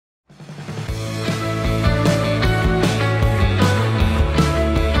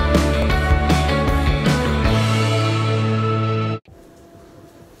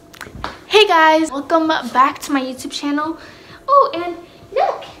guys, welcome back to my YouTube channel. Oh, and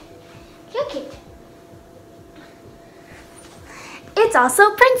look it. It's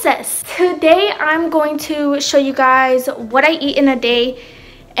also Princess. Today I'm going to show you guys what I eat in a day,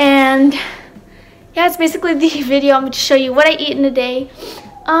 and yeah, it's basically the video. I'm going to show you what I eat in a day.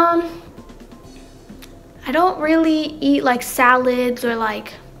 I don't really eat like salads or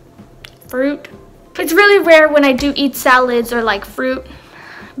like fruit. It's really rare when I do eat salads or like fruit,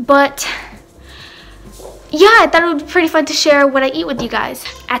 but yeah, I thought it would be pretty fun to share what I eat with you guys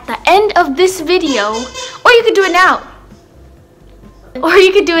at the end of this video, or you could do it now.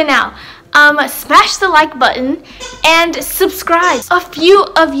 Smash the like button and subscribe. A few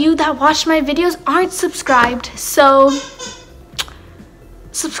of you that watch my videos aren't subscribed, so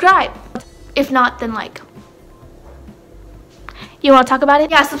subscribe. If not, then like. You want to talk about it?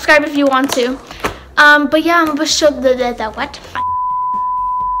 Yeah, subscribe if you want to. But yeah, I'm gonna show the what?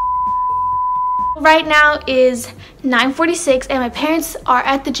 Right now is 9:46 and my parents are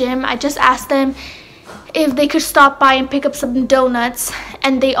at the gym. I just asked them if they could stop by and pick up some donuts,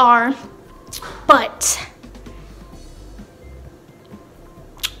 and they are. But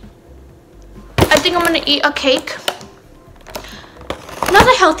I think I'm gonna eat a cake. Not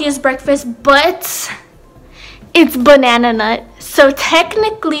the healthiest breakfast, but it's banana nut. So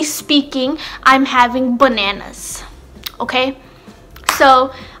technically speaking, I'm having bananas. Okay?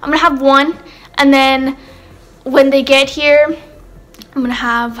 So I'm gonna have one, and then when they get here, I'm gonna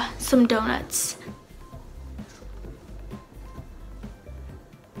have some donuts.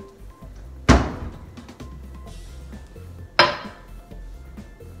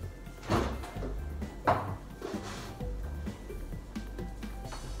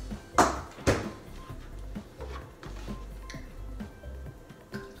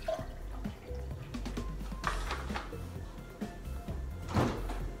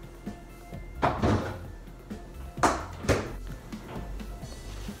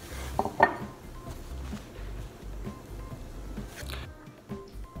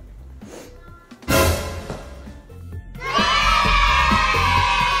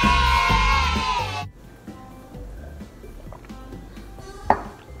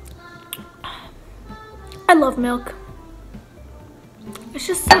 I love milk. It's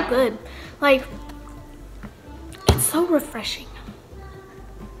just so good. Like, it's so refreshing.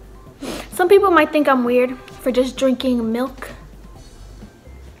 Some people might think I'm weird for just drinking milk,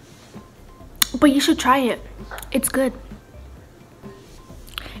 but you should try it. It's good.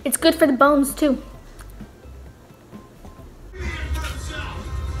 It's good for the bones too.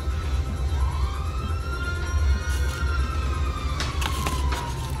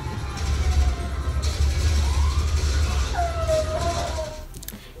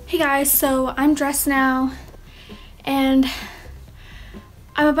 Hey guys, so I'm dressed now and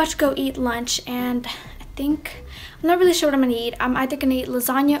I'm about to go eat lunch, and I'm not really sure what I'm gonna eat. I'm either gonna eat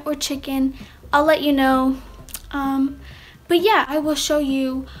lasagna or chicken. I'll let you know. But yeah, I will show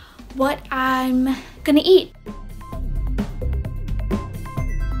you what I'm gonna eat.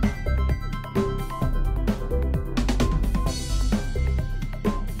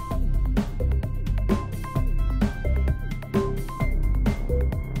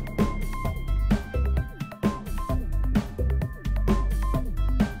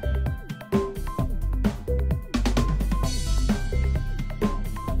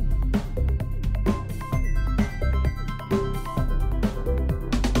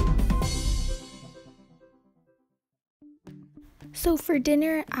 So for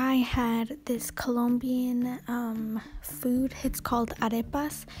dinner, I had this Colombian food. It's called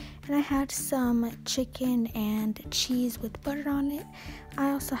arepas, and I had some chicken and cheese with butter on it.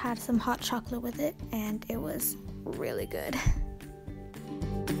 I also had some hot chocolate with it, and it was really good.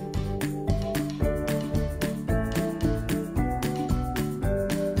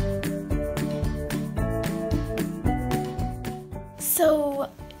 So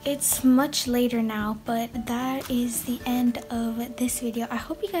it's much later now, but that is the end of this video. I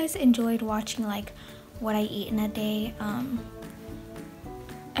hope you guys enjoyed watching like what I eat in a day.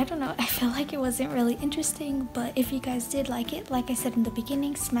 I don't know, I feel like it wasn't really interesting, but if you guys did like it, like I said in the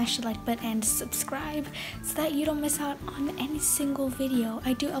beginning, smash the like button and subscribe so that you don't miss out on any single video.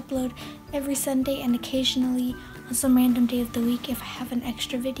 I do upload every Sunday and occasionally on some random day of the week if I have an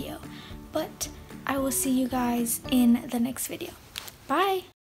extra video. But I will see you guys in the next video. Bye!